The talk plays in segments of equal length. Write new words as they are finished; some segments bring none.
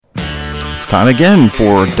time again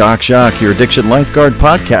for Doc Jacques, your Addiction Lifeguard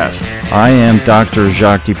podcast. I am Dr.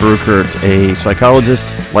 Jacques de Broekert, a psychologist,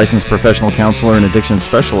 licensed professional counselor, and addiction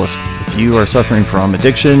specialist. If you are suffering from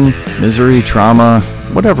addiction, misery, trauma,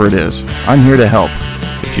 whatever it is, I'm here to help.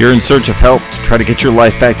 If you're in search of help to try to get your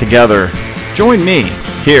life back together, join me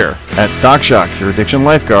here at Doc Jacques, your Addiction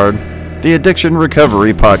Lifeguard, the Addiction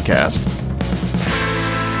Recovery Podcast.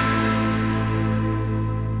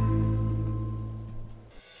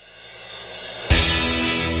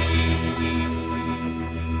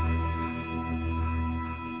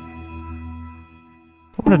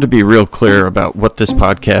 I wanted to be real clear about what this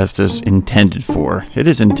podcast is intended for. It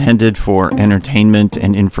is intended for entertainment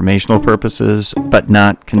and informational purposes, but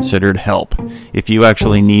not considered help. If you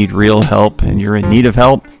actually need real help and you're in need of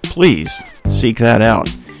help, please seek that out.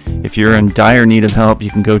 If you're in dire need of help, you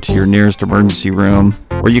can go to your nearest emergency room,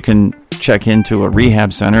 or you can check into a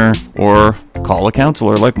rehab center or call a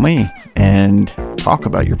counselor like me and talk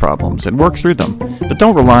about your problems and work through them. But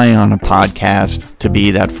don't rely on a podcast to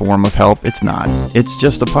be that form of help. It's not. It's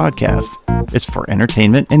just a podcast. It's for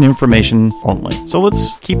entertainment and information only. So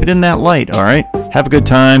let's keep it in that light, all right? Have a good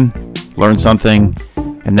time, learn something,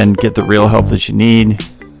 and then get the real help that you need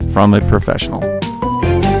from a professional.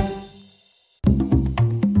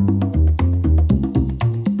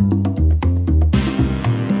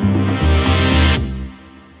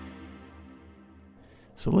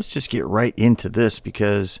 So let's just get right into this,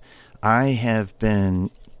 because I have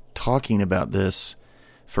been talking about this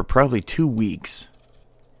for probably 2 weeks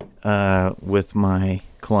with my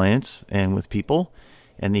clients and with people.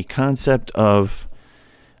 And the concept of,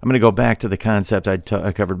 I'm going to go back to the concept I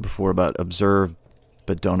covered before about observe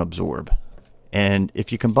but don't absorb. And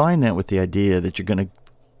if you combine that with the idea that you're going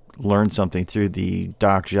to learn something through the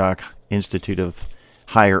Doc Jacques Institute of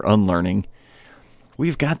Higher Unlearning,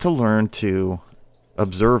 we've got to learn to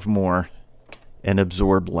observe more and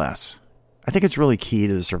absorb less. I think it's really key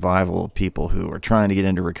to the survival of people who are trying to get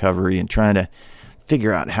into recovery and trying to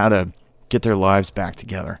figure out how to get their lives back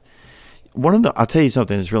together. I'll tell you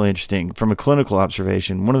something that's really interesting. From a clinical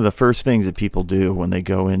observation, one of the first things that people do when they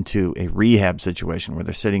go into a rehab situation where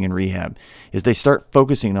they're sitting in rehab is they start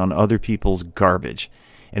focusing on other people's garbage.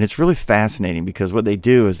 And it's really fascinating, because what they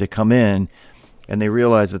do is they come in and they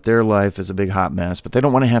realize that their life is a big hot mess, but they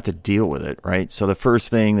don't want to have to deal with it, right? So the first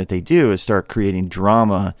thing that they do is start creating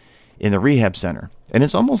drama in the rehab center. And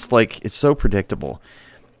it's almost like it's so predictable.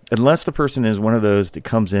 Unless the person is one of those that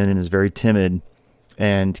comes in and is very timid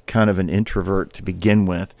and kind of an introvert to begin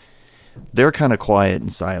with, they're kind of quiet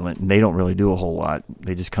and silent, and they don't really do a whole lot.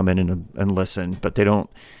 They just come in and listen, but they don't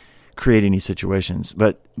create any situations.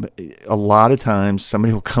 But a lot of times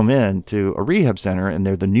somebody will come in to a rehab center and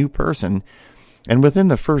they're the new person, and within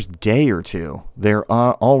the first day or two, they're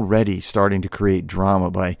already starting to create drama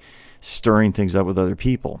by stirring things up with other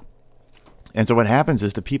people. And so what happens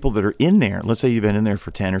is the people that are in there, let's say you've been in there for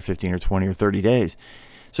 10 or 15 or 20 or 30 days.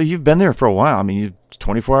 So you've been there for a while. I mean, you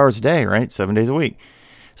 24 hours a day, right? 7 days a week.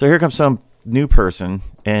 So here comes some new person,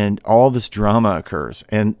 and all this drama occurs.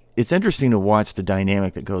 And it's interesting to watch the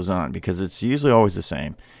dynamic that goes on, because it's usually always the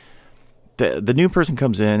same. The new person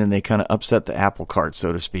comes in and they kind of upset the apple cart,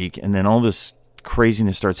 so to speak, and then all this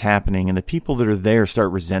craziness starts happening, and the people that are there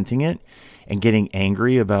start resenting it and getting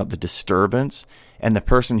angry about the disturbance. And the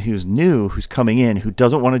person who's new, who's coming in, who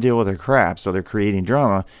doesn't want to deal with their crap, so they're creating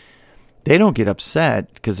drama, they don't get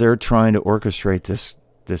upset because they're trying to orchestrate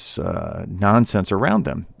this nonsense around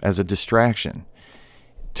them as a distraction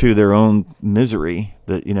to their own misery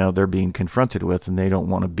that, they're being confronted with, and they don't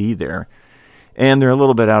want to be there. And they're a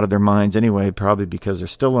little bit out of their minds anyway, probably because they're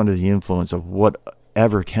still under the influence of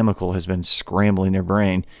whatever chemical has been scrambling their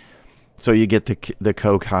brain. So you get the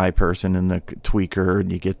coke high person and the tweaker,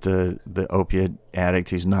 and you get the opiate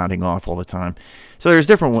addict who's nodding off all the time. So there's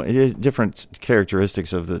different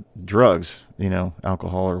characteristics of the drugs,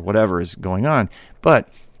 alcohol or whatever is going on. But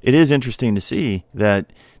it is interesting to see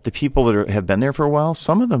that the people that have been there for a while,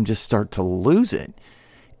 some of them just start to lose it.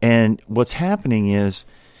 And what's happening is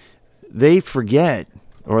they forget,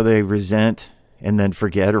 or they resent and then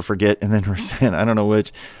forget, or forget and then resent, I don't know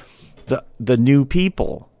which, the new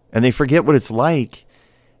people. And they forget what it's like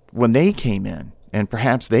when they came in, and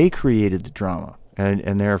perhaps they created the drama,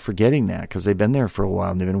 and they're forgetting that because they've been there for a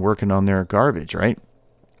while and they've been working on their garbage, right?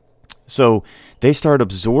 So they start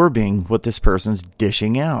absorbing what this person's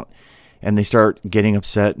dishing out, and they start getting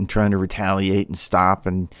upset and trying to retaliate and stop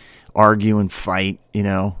and argue and fight,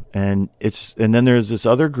 and then there's this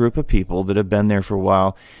other group of people that have been there for a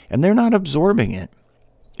while, and they're not absorbing it.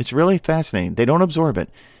 It's really fascinating. They don't absorb it.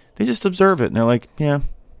 They just observe it, and they're like, yeah,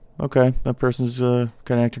 okay, that person's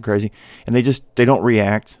kind of acting crazy. And they don't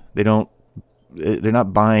react. They don't they're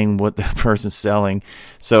not buying what the person's selling.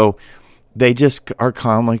 So they just are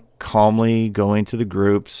calmly going to the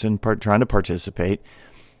groups and trying to participate.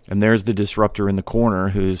 And there's the disruptor in the corner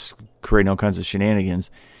who's creating all kinds of shenanigans.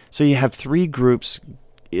 So you have three groups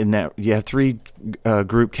in that. You have three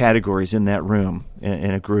group categories in that room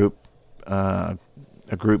in a group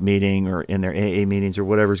meeting, or in their AA meetings, or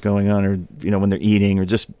whatever's going on, or when they're eating, or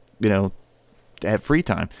just to have free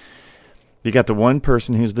time. You got the one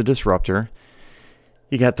person who's the disruptor.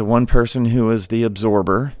 You got the one person who is the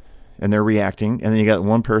absorber, and they're reacting, and then you got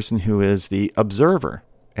one person who is the observer,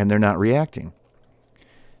 and they're not reacting.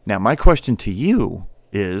 Now, my question to you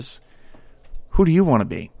is, who do you want to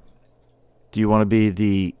be? Do you want to be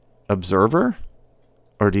the observer,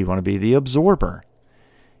 or do you want to be the absorber?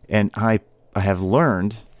 And I have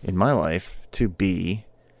learned in my life to be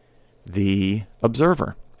the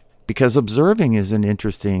observer, because observing is an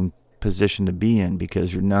interesting position to be in,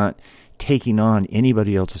 because you're not taking on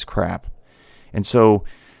anybody else's crap. And so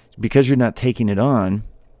because you're not taking it on,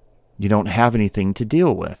 you don't have anything to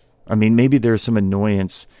deal with. I mean, maybe there's some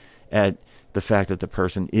annoyance at the fact that the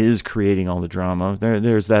person is creating all the drama.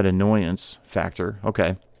 There's that annoyance factor.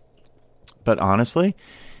 Okay. But honestly,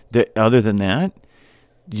 other than that,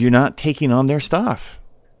 you're not taking on their stuff.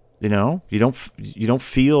 You don't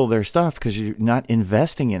feel their stuff because you're not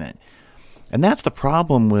investing in it. And that's the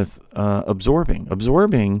problem with absorbing.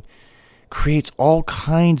 Absorbing creates all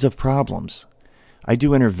kinds of problems. I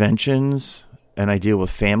do interventions, and I deal with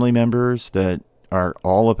family members that are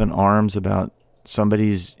all up in arms about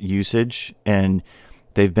somebody's usage, and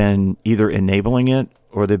they've been either enabling it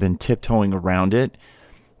or they've been tiptoeing around it,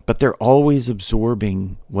 but they're always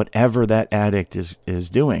absorbing whatever that addict is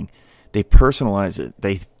doing. They personalize it.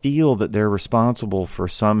 They feel that they're responsible for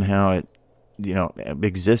somehow it,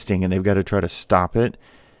 existing, and they've got to try to stop it.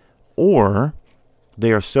 Or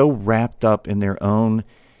they are so wrapped up in their own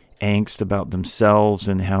angst about themselves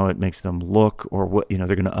and how it makes them look, or what, they're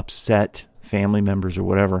going to upset family members or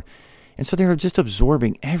whatever. And so they're just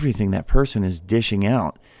absorbing everything that person is dishing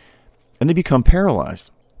out, and they become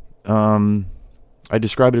paralyzed. I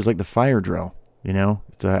describe it as like the fire drill.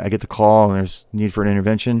 I get the call and there's need for an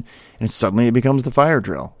intervention, and suddenly it becomes the fire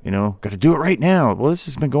drill. Got to do it right now. Well, this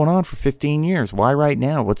has been going on for 15 years. Why right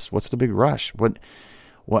now? What's the big rush? What?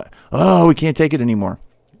 Oh, we can't take it anymore.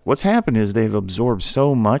 What's happened is they've absorbed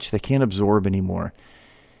so much they can't absorb anymore.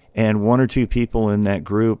 And one or two people in that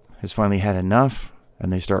group has finally had enough,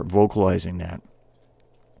 and they start vocalizing that.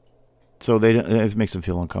 So it makes them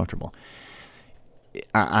feel uncomfortable.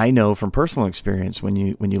 I know from personal experience, when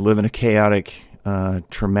you live in a chaotic,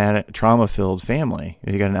 trauma-filled family,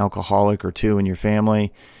 you got an alcoholic or two in your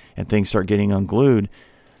family, and things start coming unglued.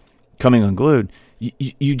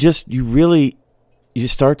 You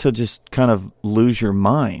start to just kind of lose your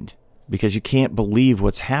mind, because you can't believe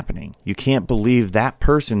what's happening. You can't believe that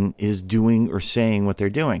person is doing or saying what they're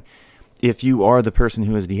doing. If you are the person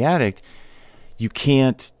who is the addict, you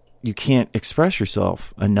can't express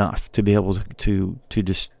yourself enough to be able to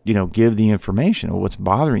just, give the information of what's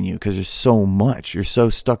bothering you, because there's so much. You're so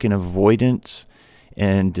stuck in avoidance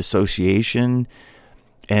and dissociation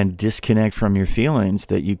and disconnect from your feelings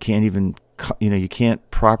that you can't even, you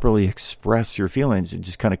can't properly express your feelings. It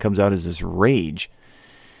just kind of comes out as this rage.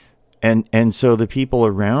 And so the people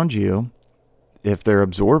around you, if they're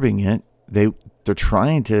absorbing it, they're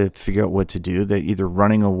trying to figure out what to do. They're either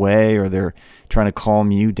running away or they're trying to calm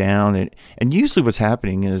you down. And usually what's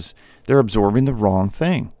happening is they're absorbing the wrong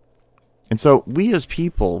thing. And so we as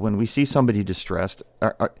people, when we see somebody distressed,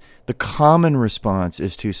 the common response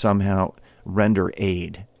is to somehow render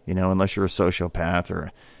aid, unless you're a sociopath or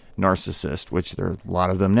a narcissist, which there are a lot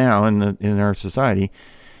of them now in our society.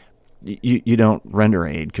 You don't render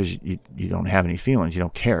aid because you don't have any feelings. You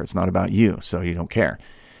don't care. It's not about you, so you don't care.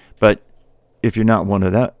 But if you're not one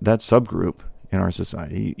of that subgroup in our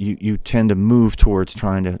society, you tend to move towards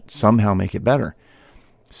trying to somehow make it better.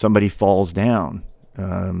 Somebody falls down,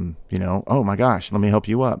 oh my gosh, let me help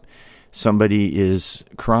you up. Somebody is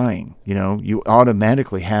crying, you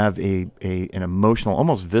automatically have an emotional,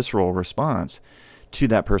 almost visceral response to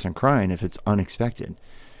that person crying if it's unexpected.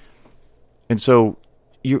 And so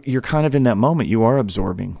you're kind of in that moment. You are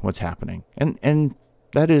absorbing what's happening, and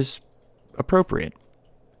that is appropriate.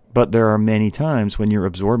 But there are many times when you're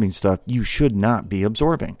absorbing stuff you should not be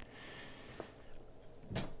absorbing.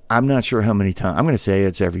 I'm not sure how many times. I'm going to say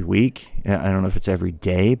it's every week. I don't know if it's every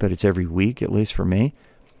day, but it's every week, at least for me.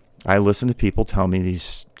 I listen to people tell me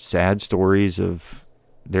these sad stories of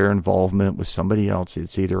their involvement with somebody else.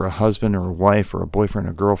 It's either a husband or a wife or a boyfriend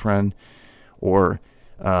or girlfriend or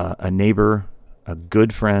a neighbor, a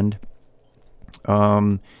good friend.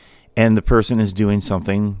 And and the person is doing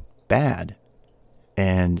something bad,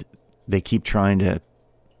 and they keep trying to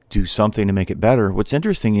do something to make it better. What's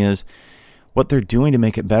interesting is what they're doing to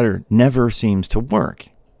make it better never seems to work.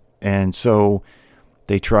 And so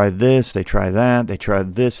they try this, they try that, they try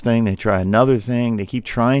this thing, they try another thing. They keep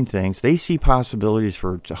trying things. They see possibilities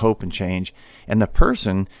for hope and change. And the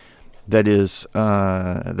person that is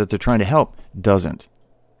that they're trying to help doesn't.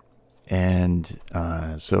 And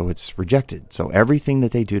so it's rejected. So everything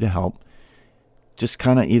that they do to help just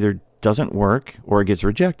kind of either doesn't work or it gets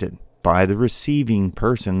rejected by the receiving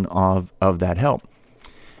person of that help.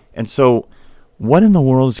 And so what in the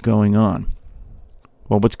world is going on?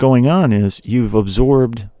 Well, what's going on is you've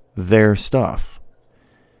absorbed their stuff.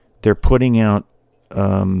 They're putting out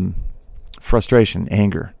frustration,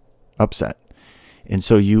 anger, upset. And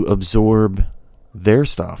so you absorb their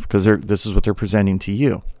stuff because this is what they're presenting to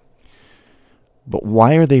you. But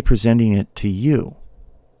why are they presenting it to you?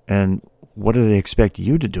 And what do they expect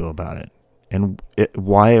you to do about it? And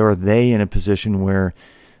why are they in a position where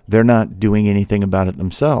they're not doing anything about it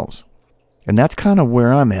themselves? And that's kind of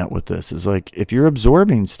where I'm at with this, is like, if you're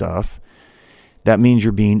absorbing stuff, that means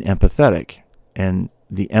you're being empathetic. And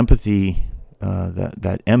the empathy,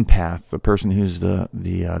 that empath, the person who's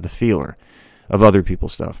the feeler of other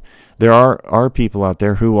people's stuff. There are people out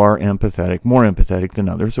there who are empathetic, more empathetic than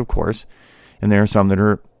others, of course. And there are some that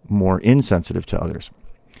are more insensitive to others.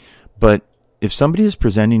 But if somebody is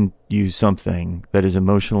presenting you something that is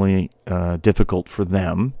emotionally difficult for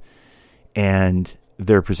them, and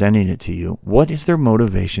they're presenting it to you, what is their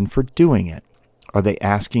motivation for doing it? Are they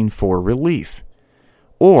asking for relief?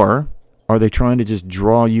 Or are they trying to just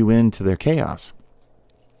draw you into their chaos?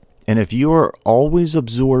 And if you are always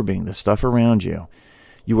absorbing the stuff around you,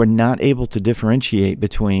 you are not able to differentiate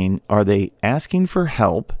between, are they asking for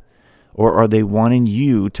help or are they wanting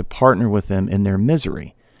you to partner with them in their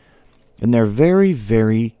misery? And they're very,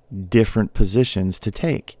 very different positions to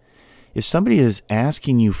take. If somebody is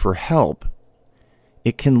asking you for help,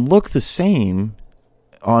 it can look the same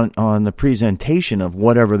on the presentation of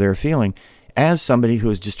whatever they're feeling as somebody who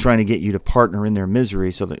is just trying to get you to partner in their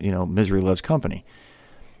misery so that, misery loves company.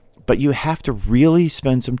 But you have to really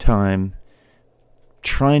spend some time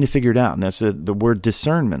trying to figure it out. And that's the word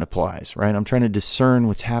discernment applies, right? I'm trying to discern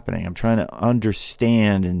what's happening. I'm trying to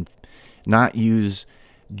understand and not use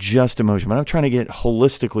just emotion, but I'm trying to get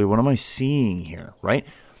holistically, what am I seeing here, right?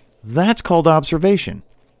 That's called observation.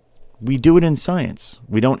 We do it in science.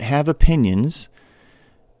 We don't have opinions.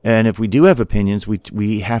 And if we do have opinions,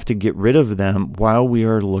 we have to get rid of them while we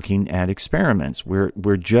are looking at experiments.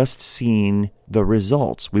 We're just seeing the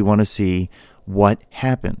results. We want to see what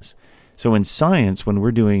happens. So in science, when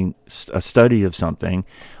we're doing a study of something,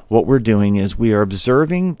 what we're doing is we are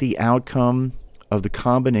observing the outcome of the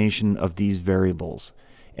combination of these variables.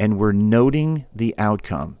 And we're noting the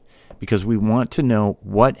outcome because we want to know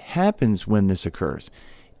what happens when this occurs.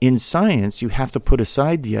 In science, you have to put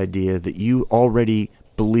aside the idea that you already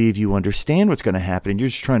believe you understand what's going to happen and you're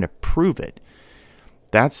just trying to prove it.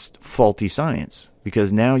 That's faulty science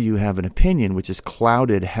because now you have an opinion which has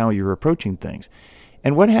clouded how you're approaching things.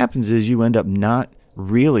 And what happens is you end up not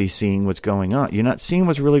really seeing what's going on. You're not seeing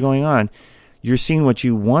what's really going on. You're seeing what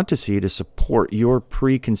you want to see to support your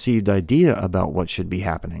preconceived idea about what should be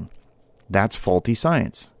happening. That's faulty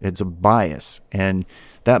science. It's a bias. And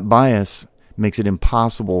that bias makes it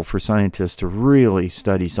impossible for scientists to really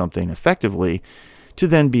study something effectively to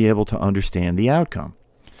then be able to understand the outcome.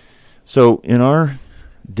 So in our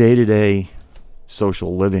day-to-day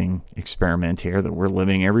social living experiment here that we're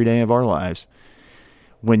living every day of our lives,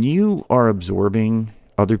 when you are absorbing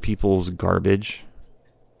other people's garbage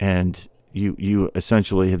and you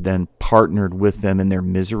essentially have then partnered with them in their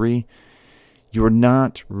misery, you're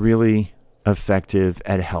not really effective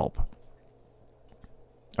at help.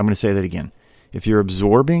 I'm going to say that again. If you're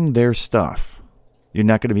absorbing their stuff, you're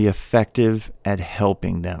not going to be effective at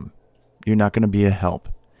helping them. You're not going to be a help.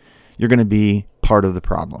 You're going to be part of the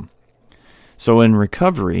problem. So in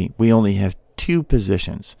recovery, we only have two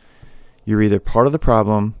positions. You're either part of the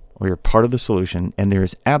problem or you're part of the solution, and there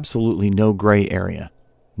is absolutely no gray area.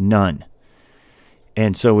 None.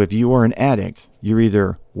 And so if you are an addict, you're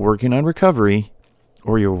either working on recovery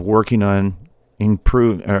or you're working on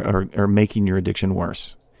or making your addiction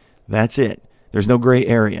worse. That's it. There's no gray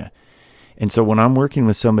area. And so when I'm working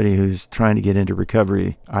with somebody who's trying to get into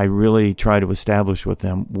recovery, I really try to establish with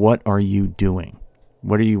them, what are you doing?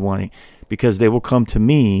 What are you wanting? Because they will come to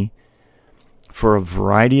me for a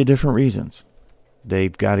variety of different reasons.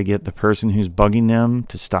 They've got to get the person who's bugging them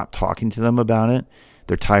to stop talking to them about it.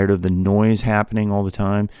 They're tired of the noise happening all the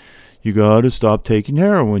time. you got to stop taking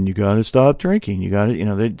heroin. You got to stop drinking. You got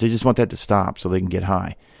to, they just want that to stop so they can get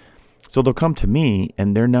high. So they'll come to me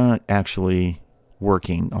and they're not actually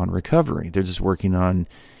working on recovery. They're just working on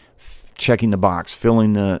checking the box,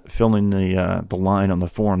 filling the line on the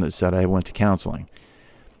form that said I went to counseling.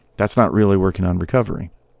 That's not really working on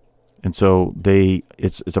recovery. And so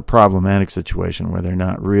it's a problematic situation where they're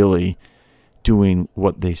not really doing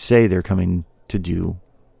what they say they're coming to do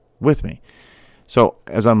with me. So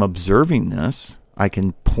as I'm observing this, I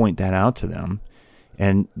can point that out to them.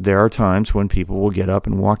 And there are times when people will get up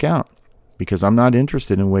and walk out because I'm not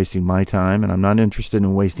interested in wasting my time, and I'm not interested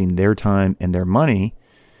in wasting their time and their money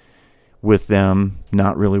with them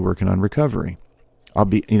not really working on recovery. I'll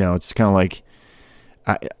be, it's kind of like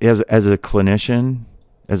as a clinician,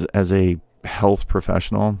 as a health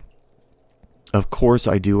professional, of course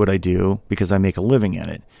I do what I do because I make a living at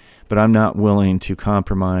it. But I'm not willing to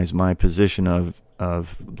compromise my position of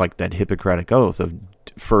like that Hippocratic oath of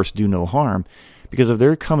first do no harm, because if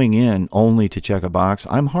they're coming in only to check a box,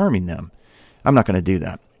 I'm harming them. I'm not going to do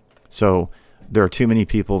that. So there are too many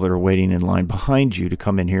people that are waiting in line behind you to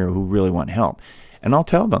come in here who really want help. And I'll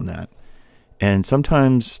tell them that. And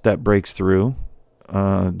sometimes that breaks through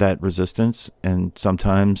that resistance, and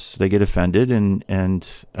sometimes they get offended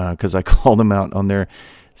and because I call them out on their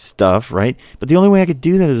stuff, right? But the only way I could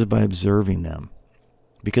do that is by observing them.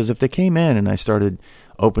 Because if they came in and I started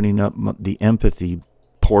opening up the empathy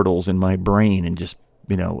portals in my brain and just,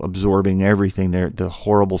 absorbing everything there, the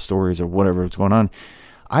horrible stories or whatever was going on,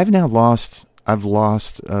 I've lost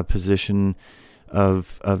a position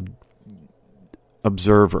of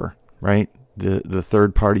observer, right? The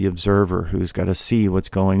third party observer who's got to see what's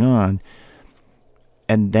going on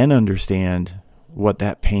and then understand what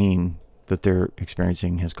that pain that they're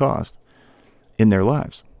experiencing has caused in their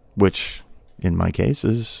lives, which in my case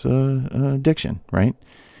is addiction, right?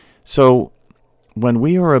 So when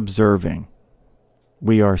we are observing,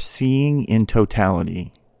 we are seeing in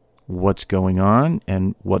totality what's going on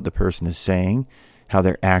and what the person is saying, how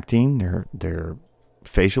they're acting, their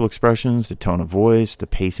facial expressions, the tone of voice, the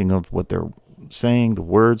pacing of what they're saying, the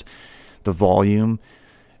words, the volume,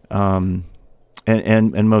 and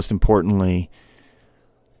most importantly,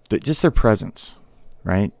 just their presence,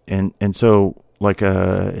 right? And so, like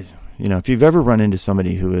if you've ever run into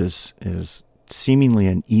somebody who is seemingly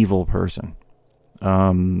an evil person,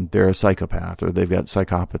 they're a psychopath, or they've got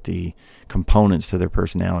psychopathy components to their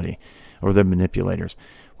personality, or they're manipulators.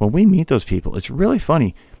 When we meet those people, it's really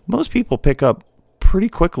funny. Most people pick up pretty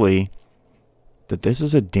quickly that this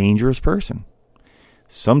is a dangerous person.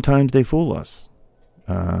 Sometimes they fool us.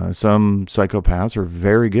 Some psychopaths are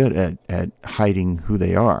very good at hiding who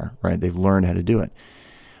they are, right? They've learned how to do it.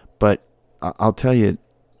 But I'll tell you,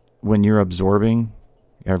 when you're absorbing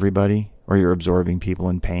everybody, or you're absorbing people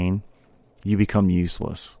in pain, you become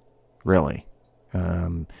useless, really.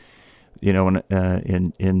 In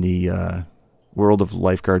the world of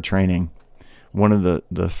lifeguard training, one of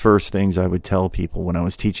the first things I would tell people when I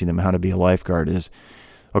was teaching them how to be a lifeguard is,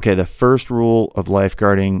 okay, the first rule of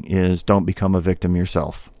lifeguarding is don't become a victim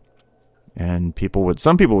yourself. And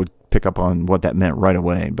some people would pick up on what that meant right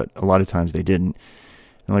away, but a lot of times they didn't.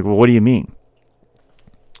 And like, well, what do you mean?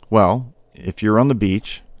 Well, if you're on the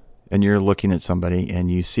beach and you're looking at somebody and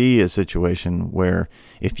you see a situation where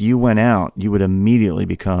if you went out, you would immediately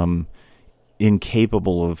become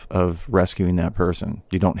incapable of rescuing that person.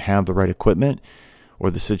 You don't have the right equipment, or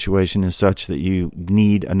the situation is such that you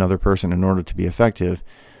need another person in order to be effective.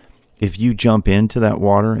 If you jump into that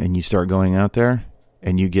water and you start going out there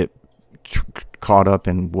and you get caught up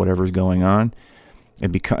in whatever's going on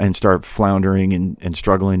and start floundering and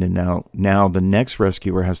struggling, and now the next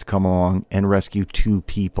rescuer has to come along and rescue two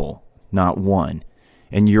people, not one.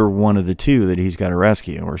 And you're one of the two that he's got to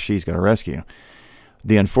rescue or she's got to rescue.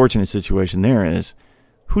 The unfortunate situation there is,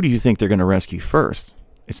 who do you think they're going to rescue first?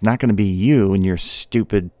 It's not going to be you and your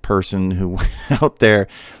stupid person who went out there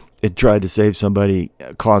and tried to save somebody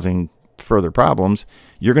causing further problems.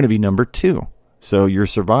 You're going to be number two. So your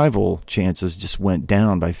survival chances just went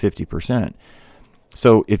down by 50%.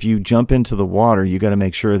 So if you jump into the water, you got to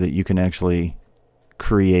make sure that you can actually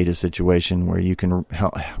create a situation where you can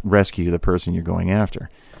help rescue the person you're going after.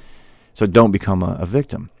 So don't become a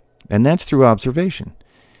victim. And that's through observation.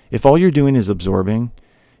 If all you're doing is absorbing,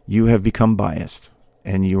 you have become biased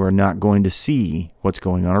and you are not going to see what's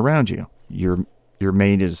going on around you. Your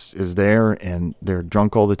mate is there and they're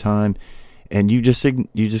drunk all the time, and you just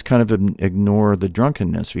kind of ignore the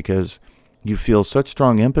drunkenness because you feel such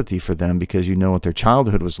strong empathy for them because you know what their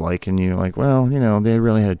childhood was like, and you're like, well, they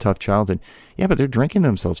really had a tough childhood. Yeah, but they're drinking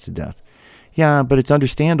themselves to death. Yeah, but it's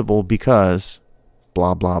understandable because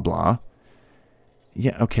blah, blah, blah.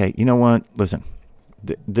 Yeah, okay, you know what? Listen,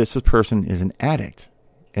 this person is an addict.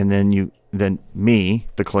 And then me,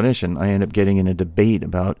 the clinician, I end up getting in a debate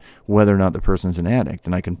about whether or not the person's an addict.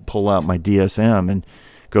 And I can pull out my DSM and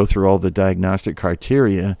go through all the diagnostic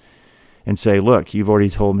criteria and say, look, you've already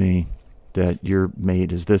told me that your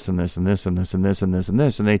mate is this and this and this and this and this and this and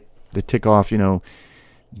this. And they tick off, 9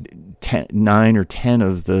 or 10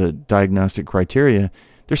 of the diagnostic criteria.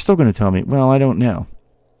 They're still going to tell me, well, I don't know.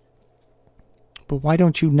 But why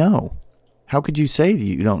don't you know? How could you say that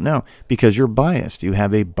you don't know? Because you're biased. You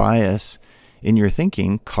have a bias in your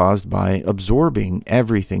thinking caused by absorbing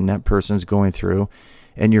everything that person's going through.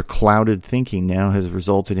 And your clouded thinking now has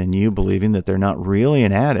resulted in you believing that they're not really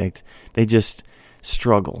an addict. They just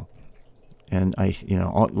struggle. And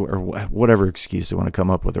or whatever excuse they want to come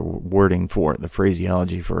up with or wording for it, the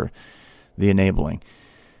phraseology for the enabling.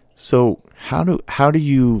 So how do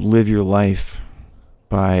you live your life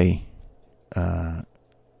by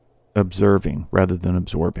observing rather than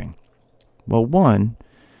absorbing? Well, one,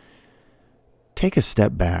 take a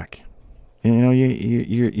step back.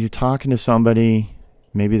 You're talking to somebody,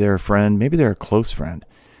 maybe they're a friend, maybe they're a close friend,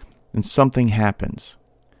 and something happens.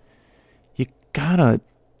 You gotta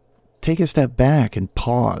take a step back and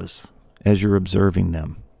pause as you're observing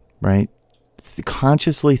them, right?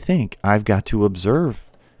 Consciously think, I've got to observe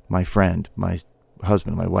my friend, my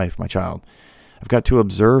husband, my wife, my child. I've got to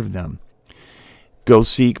observe them. Go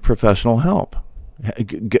seek professional help.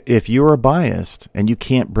 If you are biased and you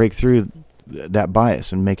can't break through that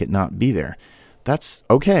bias and make it not be there, that's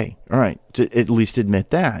okay. All right. At least admit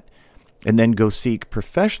that. And then go seek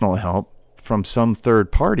professional help from some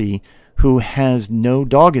third party who has no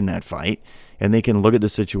dog in that fight, and they can look at the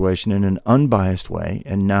situation in an unbiased way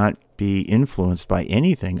and not be influenced by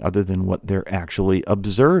anything other than what they're actually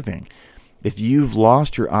observing. If you've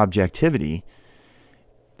lost your objectivity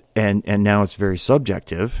and now it's very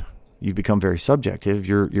subjective, you become very subjective,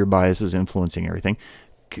 your bias is influencing everything,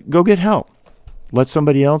 go get help. Let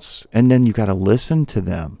somebody else, and then you got to listen to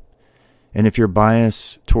them. And if your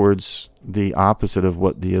bias towards the opposite of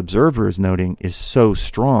what the observer is noting is so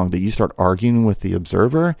strong that you start arguing with the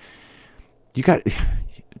observer, you got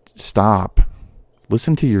stop.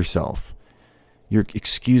 Listen to yourself. You're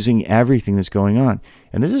excusing everything that's going on.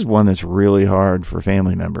 And this is one that's really hard for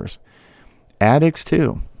family members. Addicts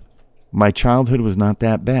too. My childhood was not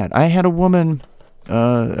that bad. I had a woman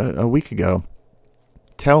a week ago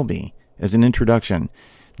tell me as an introduction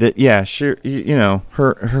that, yeah, sure,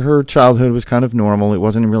 her childhood was kind of normal. It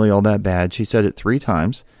wasn't really all that bad. She said it 3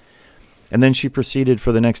 times. And then she proceeded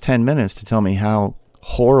for the next 10 minutes to tell me how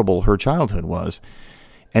horrible her childhood was.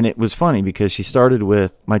 And it was funny because she started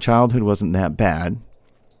with, my childhood wasn't that bad.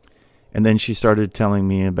 And then she started telling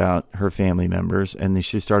me about her family members. And then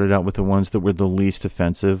she started out with the ones that were the least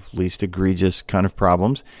offensive, least egregious kind of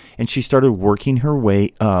problems. And she started working her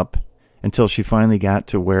way up until she finally got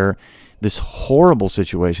to where this horrible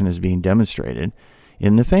situation is being demonstrated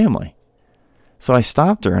in the family. So I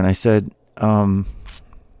stopped her and I said,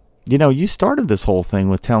 you started this whole thing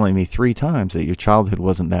with telling me 3 times that your childhood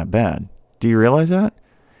wasn't that bad. Do you realize that?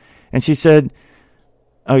 And she said,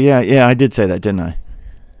 oh, yeah, I did say that, didn't I?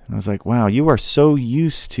 And I was like, wow, you are so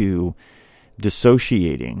used to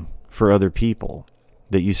dissociating for other people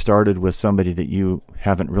that you started with somebody that you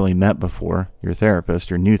haven't really met before, your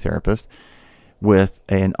therapist, your new therapist, with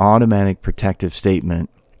an automatic protective statement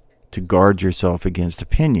to guard yourself against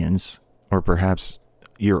opinions, or perhaps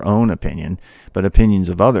your own opinion, but opinions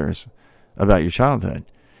of others about your childhood.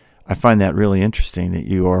 I find that really interesting that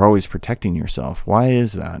you are always protecting yourself. Why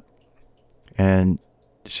is that? And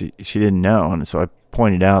she didn't know. And so I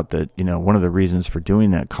pointed out that, one of the reasons for doing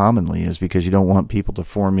that commonly is because you don't want people to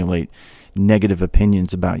formulate negative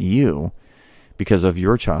opinions about you because of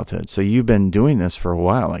your childhood. So you've been doing this for a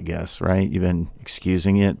while, I guess, right? You've been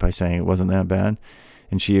excusing it by saying it wasn't that bad.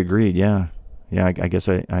 And she agreed. Yeah, I guess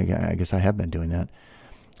I have been doing that.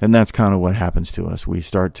 And that's kind of what happens to us. We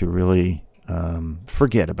start to really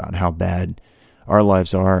forget about how bad our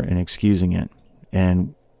lives are and excusing it.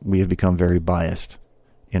 And we have become very biased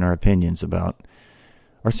in our opinions about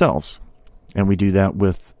ourselves. And we do that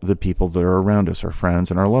with the people that are around us, our friends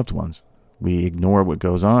and our loved ones. We ignore what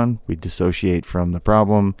goes on. We dissociate from the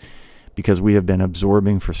problem because we have been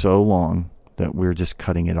absorbing for so long that we're just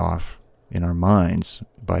cutting it off in our minds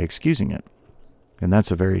by excusing it. And that's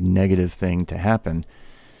a very negative thing to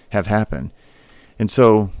have happen. And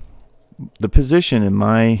so the position in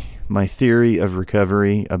my theory of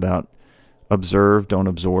recovery about observe, don't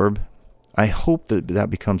absorb, I hope that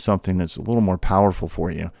becomes something that's a little more powerful for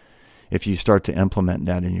you if you start to implement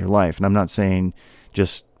that in your life. And I'm not saying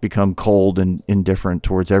just become cold and indifferent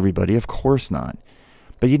towards everybody. Of course not.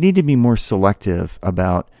 But you need to be more selective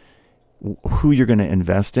about who you're going to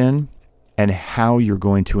invest in and how you're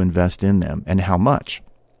going to invest in them and how much.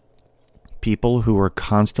 People who are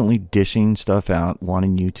constantly dishing stuff out,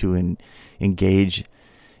 wanting you to engage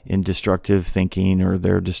in destructive thinking or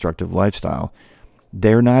their destructive lifestyle,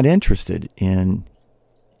 they're not interested in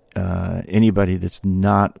anybody that's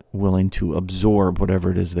not willing to absorb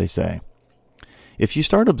whatever it is they say. If you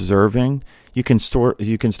start observing, you can start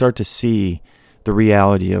to see the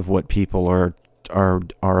reality of what people are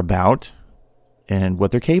about and what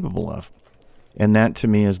they're capable of. And that, to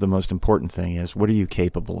me, is the most important thing, is what are you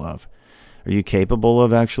capable of? Are you capable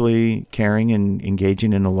of actually caring and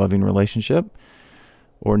engaging in a loving relationship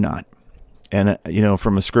or not? And,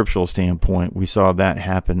 from a scriptural standpoint, we saw that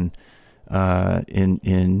happen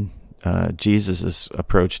in Jesus'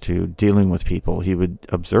 approach to dealing with people. He would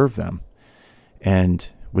observe them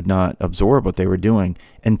and would not absorb what they were doing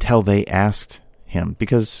until they asked him,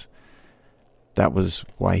 because that was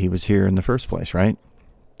why he was here in the first place, right?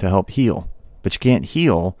 To help heal. But you can't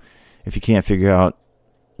heal if you can't figure out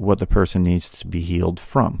what the person needs to be healed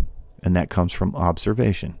from. And that comes from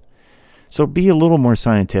observation. So be a little more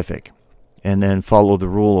scientific, and then follow the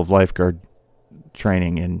rule of lifeguard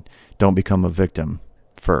training, and don't become a victim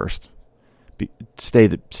first.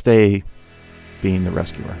 Stay being the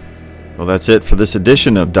rescuer. Well, that's it for this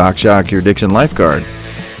edition of Doc Jacques, Your Addiction Lifeguard.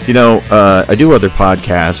 I do other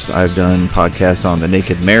podcasts. I've done podcasts on the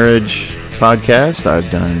Naked Marriage podcast. I've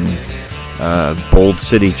done Bold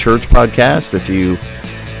City Church podcast. If you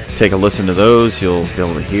take a listen to those, you'll be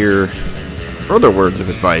able to hear further words of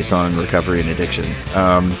advice on recovery and addiction.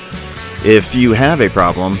 If you have a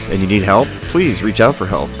problem and you need help, please reach out for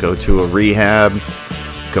help. Go to a rehab.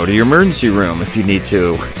 Go to your emergency room if you need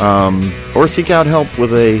to. Or seek out help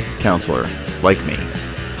with a counselor like me.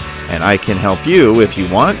 And I can help you if you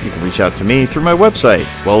want. You can reach out to me through my website,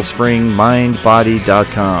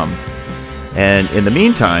 wellspringmindbody.com. And in the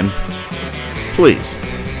meantime, please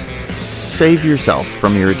save yourself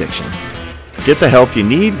from your addiction. Get the help you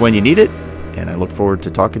need when you need it. And I look forward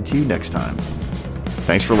to talking to you next time.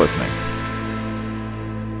 Thanks for listening.